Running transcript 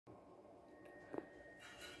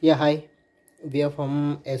Yeah, hi. We are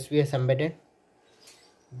from svsembedded.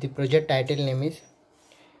 The project title name is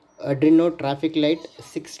Arduino Traffic Light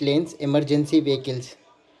 6 Lanes Emergency Vehicles.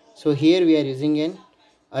 So here we are using an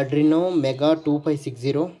Arduino Mega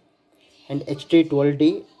 2560 and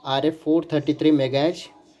HT12D RF433 MHz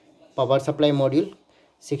power supply module,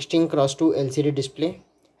 16x2 LCD display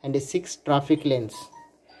and 6 traffic lanes,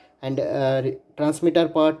 and transmitter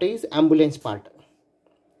part is ambulance part.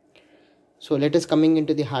 So let us coming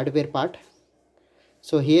into the hardware part.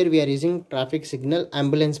 So here we are using traffic signal.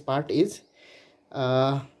 Ambulance part is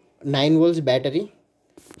 9 volts battery,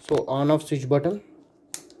 so on off switch button.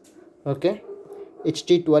 Okay,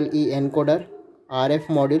 HT12E encoder, RF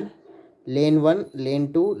module, lane 1,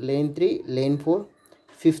 lane 2, lane 3, lane 4.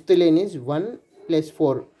 Fifth lane is 1 plus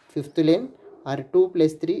 4, fifth lane, or 2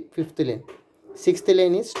 plus 3, fifth lane. Sixth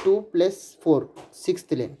lane is 2 plus 4,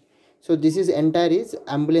 sixth lane. So this is entire is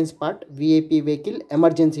ambulance part, VIP vehicle,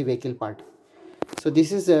 emergency vehicle part. So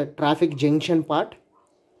this is a traffic junction part.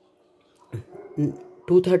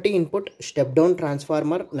 230 input step down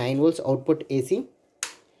transformer, 9 volts output AC,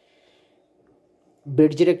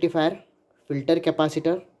 bridge rectifier, filter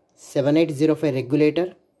capacitor, 7805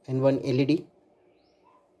 regulator and one LED,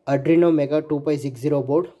 Arduino Mega 2560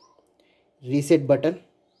 board, reset button,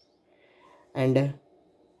 and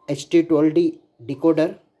HT12D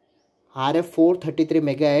decoder, RF433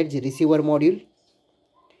 MHz receiver module,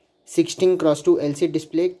 16x2 LCD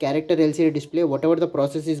display, character LCD display. Whatever the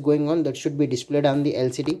process is going on, that should be displayed on the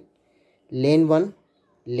LCD. Lane 1,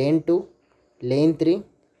 lane 2, lane 3,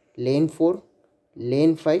 lane 4,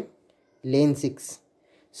 lane 5, lane 6.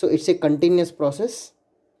 So it's a continuous process.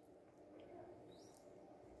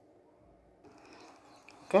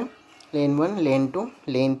 Okay, lane 1, lane 2,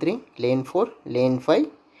 lane 3, lane 4, lane 5,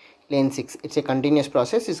 lane 6. It's a continuous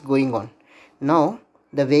process is going on. Now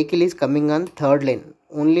the vehicle is coming on third lane,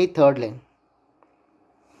 only third lane.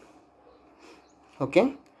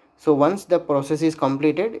 Okay, so once the process is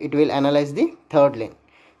completed, it will analyze the third lane.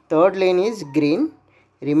 Third lane is green,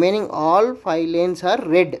 remaining all 5 lanes are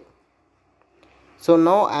red. So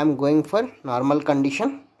now I am going for normal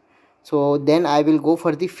condition. So then I will go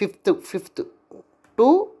for the fifth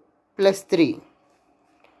 2 plus 3.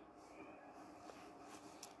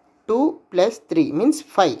 2 plus 3 means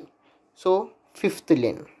 5. So fifth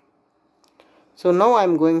lane. So now I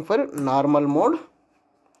am going for normal mode.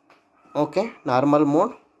 Okay, normal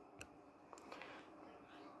mode.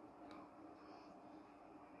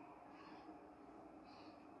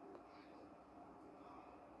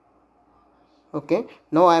 Okay,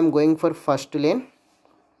 now I am going for first lane.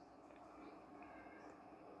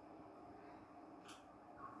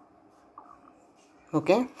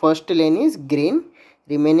 Okay, first lane is green,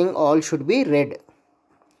 remaining all should be red.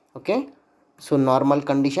 Okay, so normal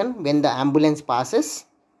condition when the ambulance passes,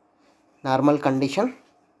 normal condition.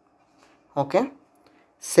 Okay,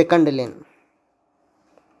 second lane,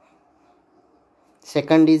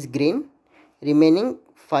 second is green, remaining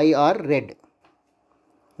 5 are red.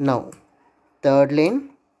 Now third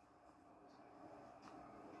lane,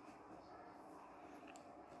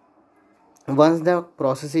 once the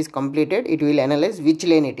process is completed, it will analyze which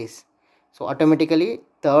lane it is. So automatically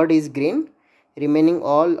third is green, remaining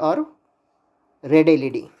all are red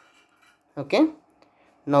LED. Okay,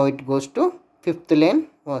 now it goes to fifth lane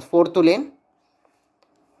or fourth lane.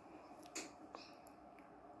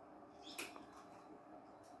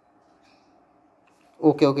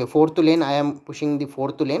 Okay, fourth lane, I am pushing the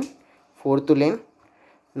fourth lane.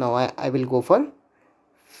 Now I will go for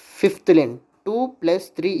fifth lane. 2 plus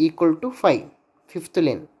 3 equal to 5. Fifth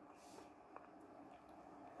lane.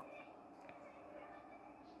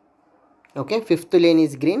 Okay, fifth lane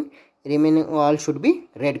is green, remaining all should be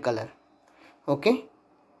red color. Okay,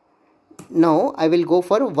 now I will go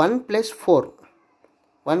for 1 plus 4.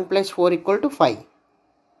 1 plus 4 equal to 5.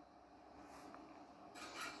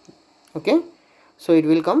 Okay, so it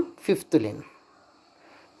will come fifth lane.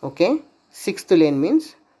 Okay, sixth lane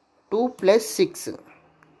means 2 plus 6.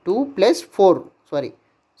 2 plus 4, sorry,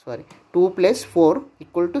 2 plus 4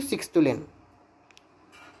 equal to sixth lane.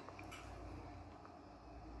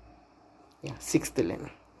 Yeah, sixth lane.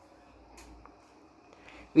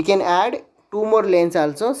 We can add 2 more lanes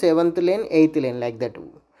also, 7th lane, 8th lane, like that.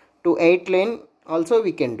 To 8th lane also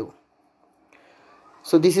we can do.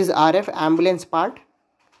 So this is RF ambulance part,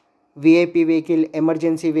 VIP vehicle,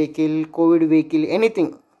 emergency vehicle, COVID vehicle,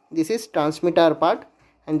 anything. This is transmitter part,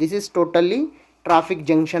 and this is totally traffic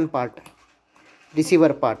junction part,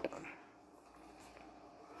 receiver part.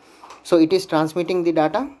 So it is transmitting the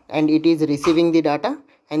data and it is receiving the data,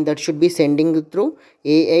 and that should be sending through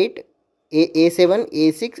A8, A7,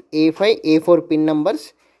 A6, A5, A4 pin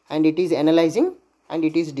numbers and it is analyzing and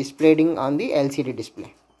it is displaying on the LCD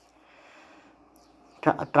display.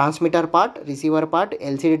 Transmitter part, receiver part,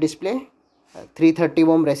 LCD display, 330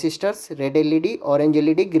 ohm resistors, red LED, orange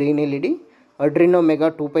LED, green LED, Arduino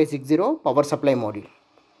Mega 2x60 power supply module.